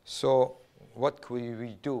 So what could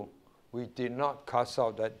we do? We did not cast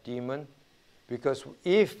out that demon, because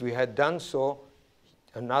if we had done so,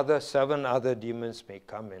 another 7 other demons may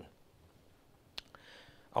come in.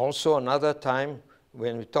 Also, another time,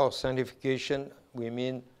 when we talk sanctification, we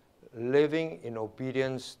mean living in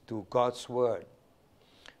obedience to God's word.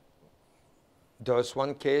 There was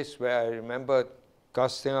one case where I remember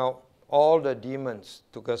casting out all the demons.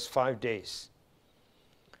 It took us 5 days.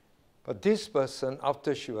 But this person,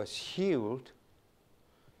 after she was healed,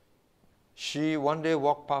 she one day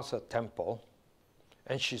walked past a temple,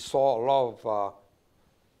 and she saw a lot of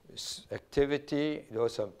activity. There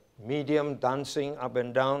was a medium dancing up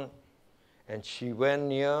and down, and she went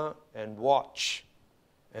near and watched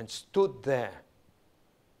and stood there.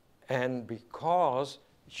 And because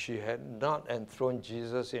she had not enthroned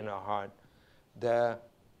Jesus in her heart, the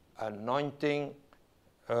anointing,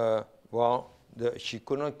 she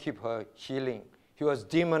could not keep her healing. She was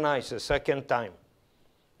demonized a second time,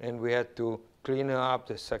 and we had to clean her up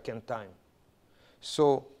the second time.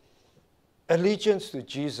 So, allegiance to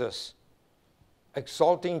Jesus,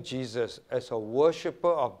 exalting Jesus as a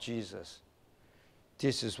worshiper of Jesus,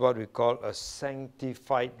 this is what we call a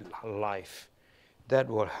sanctified life that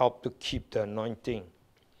will help to keep the anointing.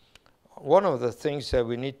 One of the things that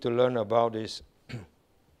we need to learn about is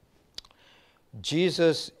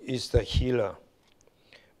Jesus is the healer,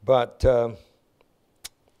 but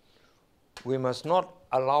we must not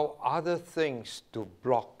allow other things to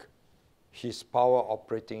block his power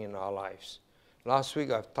operating in our lives. Last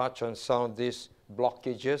week I've touched on some of these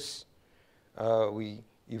blockages.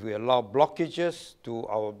 If we allow blockages to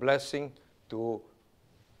our blessing to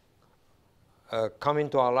come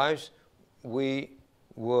into our lives, we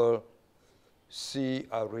will see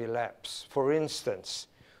a relapse. For instance,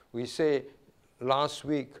 we say last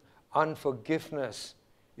week, unforgiveness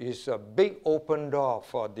is a big open door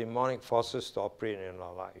for demonic forces to operate in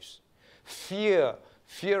our lives.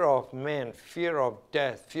 Fear of man, fear of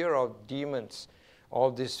death, fear of demons,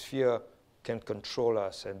 all this fear can control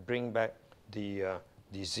us and bring back the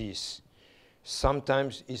disease.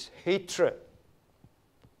 Sometimes it's hatred.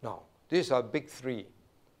 Now, these are big 3.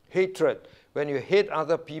 Hatred, when you hate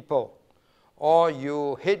other people or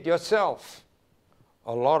you hate yourself.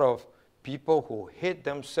 A lot of people who hate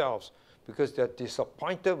themselves because they're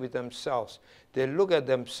disappointed with themselves. They look at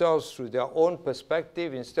themselves through their own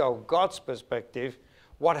perspective instead of God's perspective.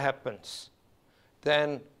 What happens?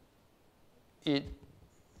 Then it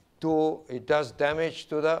does damage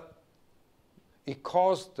to it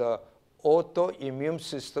causes the autoimmune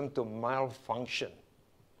system to malfunction.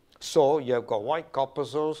 So you have got white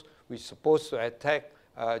corpuscles, which are supposed to attack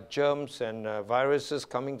germs and viruses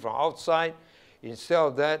coming from outside. Instead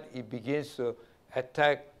of that, it begins to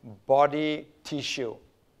attack body tissue,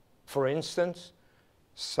 For instance,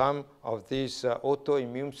 some of these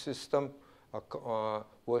autoimmune system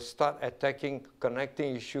will start attacking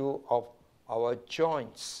connecting issue of our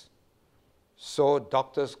joints. So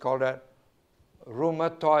doctors call that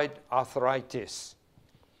rheumatoid arthritis.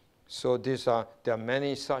 So there are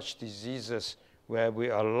many such diseases where we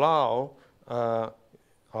allow our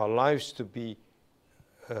lives to be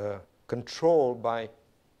controlled by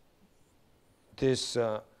these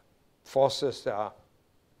forces that are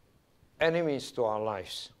enemies to our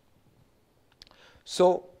lives.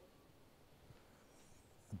 So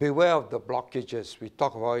beware of the blockages. We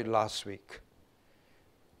talked about it last week.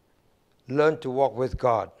 Learn to walk with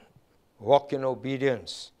God. Walk in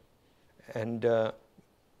obedience. And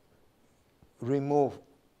remove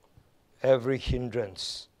every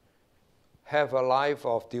hindrance. Have a life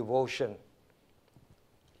of devotion.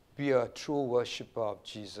 Be a true worshiper of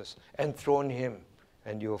Jesus. Enthrone him,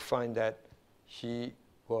 and you'll find that he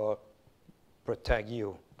will protect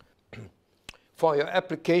you. For your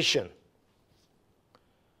application,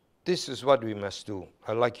 this is what we must do.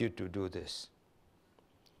 I'd like you to do this.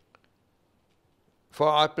 For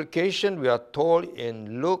our application, we are told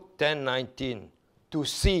in Luke 10:19 to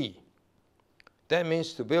see. That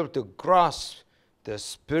means to be able to grasp the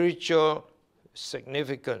spiritual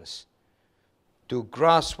significance, to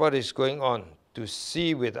grasp what is going on, to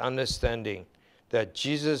see with understanding that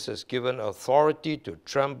Jesus has given authority to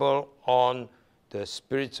trample on the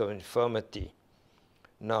spirits of infirmity.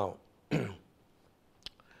 Now,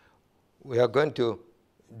 we are going to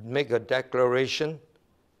make a declaration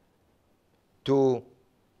to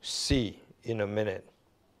see in a minute.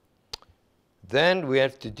 Then we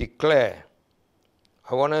have to declare.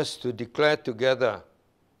 I want us to declare together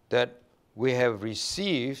that we have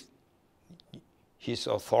received his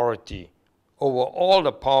authority over all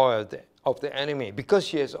the power of the enemy, because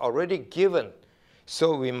he has already given.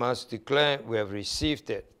 So we must declare we have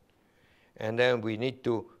received it. And then we need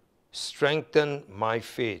to strengthen my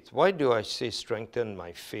faith. Why do I say strengthen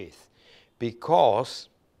my faith? Because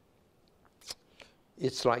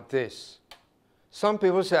it's like this. Some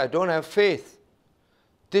people say, I don't have faith.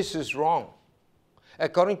 This is wrong.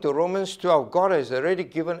 According to Romans 12, God has already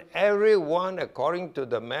given everyone according to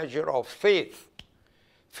the measure of faith.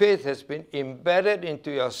 Faith has been embedded into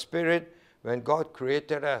your spirit when God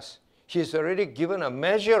created us. He's already given a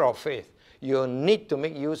measure of faith. You need to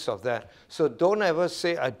make use of that. So don't ever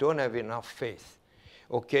say, I don't have enough faith.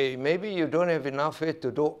 Okay, maybe you don't have enough faith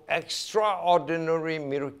to do extraordinary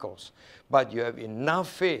miracles, but you have enough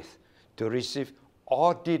faith to receive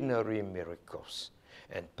ordinary miracles.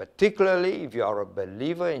 And particularly if you are a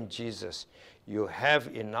believer in Jesus, you have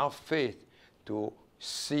enough faith to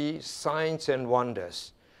see signs and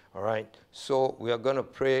wonders. All right, so we are going to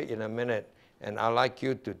pray in a minute, and I'd like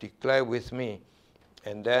you to declare with me.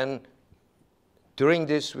 And then during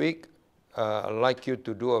this week, I'd like you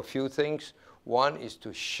to do a few things. One is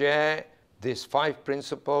to share these 5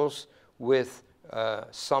 principles with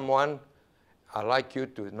someone. I'd like you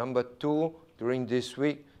to, number 2, during this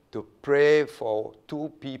week, to pray for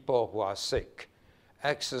 2 people who are sick.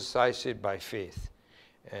 Exercise it by faith.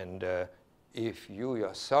 And if you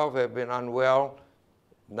yourself have been unwell,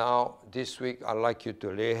 now this week I'd like you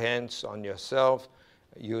to lay hands on yourself,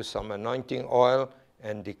 use some anointing oil,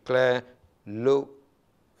 and declare Luke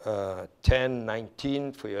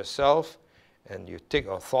 10:19 for yourself, and you take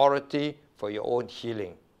authority for your own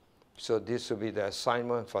healing. So this will be the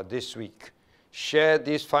assignment for this week. Share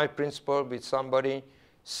these 5 principles with somebody.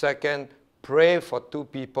 Second, pray for 2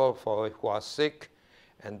 people who are sick,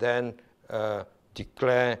 and then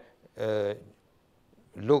declare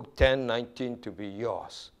Luke 10:19 to be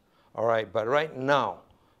yours. All right, but right now,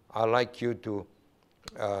 I'd like you to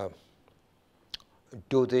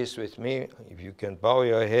do this with me. If you can bow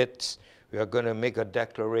your heads, we are going to make a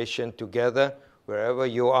declaration together, wherever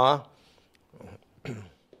you are.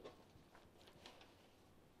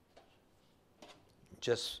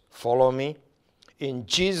 Just follow me. In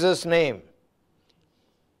Jesus' name,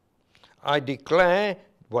 I declare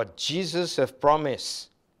what Jesus has promised,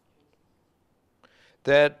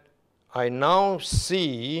 that I now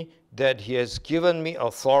see that he has given me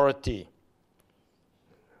authority.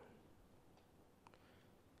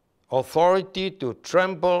 Authority to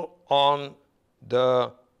trample on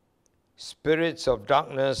the spirits of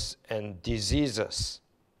darkness and diseases.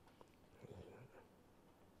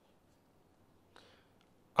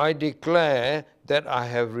 I declare that I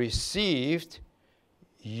have received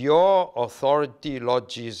your authority, Lord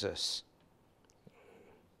Jesus.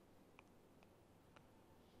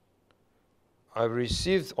 I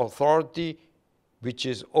received authority which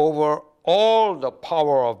is over all the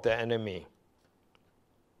power of the enemy.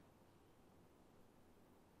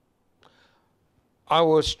 I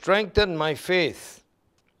will strengthen my faith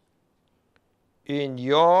in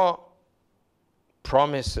your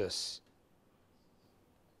promises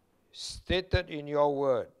stated in your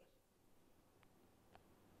word.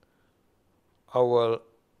 I will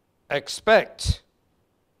expect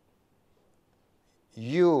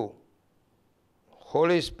you,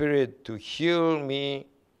 Holy Spirit, to heal me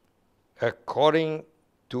according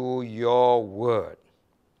to your word.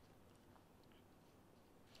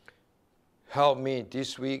 Help me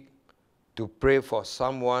this week to pray for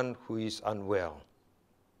someone who is unwell.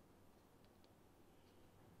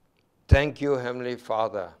 Thank you, Heavenly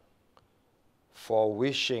Father, for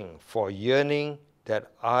wishing, for yearning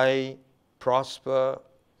that I prosper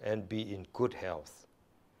and be in good health.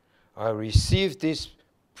 I receive this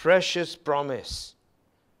precious promise,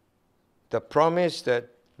 the promise that,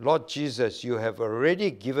 Lord Jesus, you have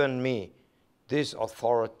already given me this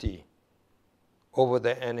authority over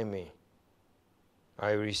the enemy.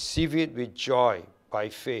 I receive it with joy by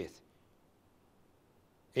faith.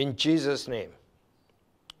 In Jesus' name.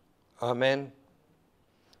 Amen.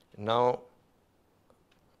 Now,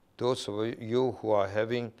 those of you who are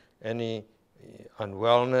having any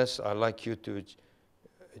unwellness, I'd like you to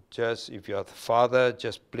just, if you're the father,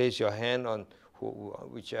 just place your hand on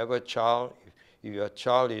whichever child. If your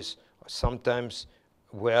child is sometimes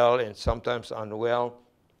well and sometimes unwell,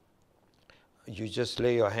 you just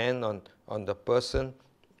lay your hand on the person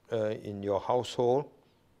in your household.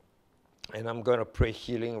 And I'm going to pray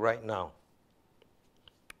healing right now.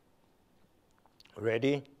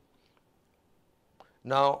 Ready?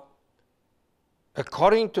 Now,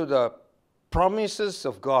 according to the promises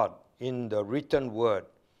of God in the written word,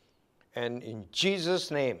 and in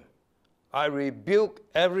Jesus' name, I rebuke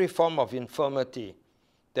every form of infirmity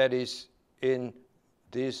that is in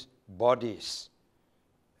these bodies.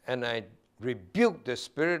 And I rebuke the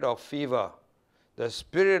spirit of fever, the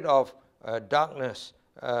spirit of darkness,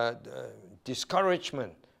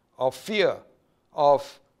 discouragement, of fear,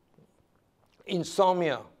 of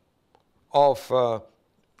insomnia, of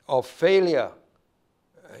failure.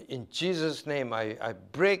 In Jesus' name, I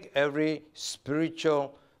break every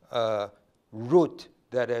spiritual root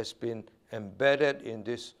that has been embedded in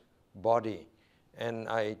this body. And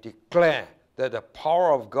I declare that the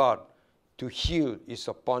power of God to heal is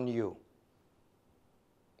upon you.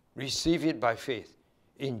 Receive it by faith.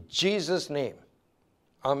 In Jesus' name.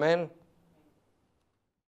 Amen.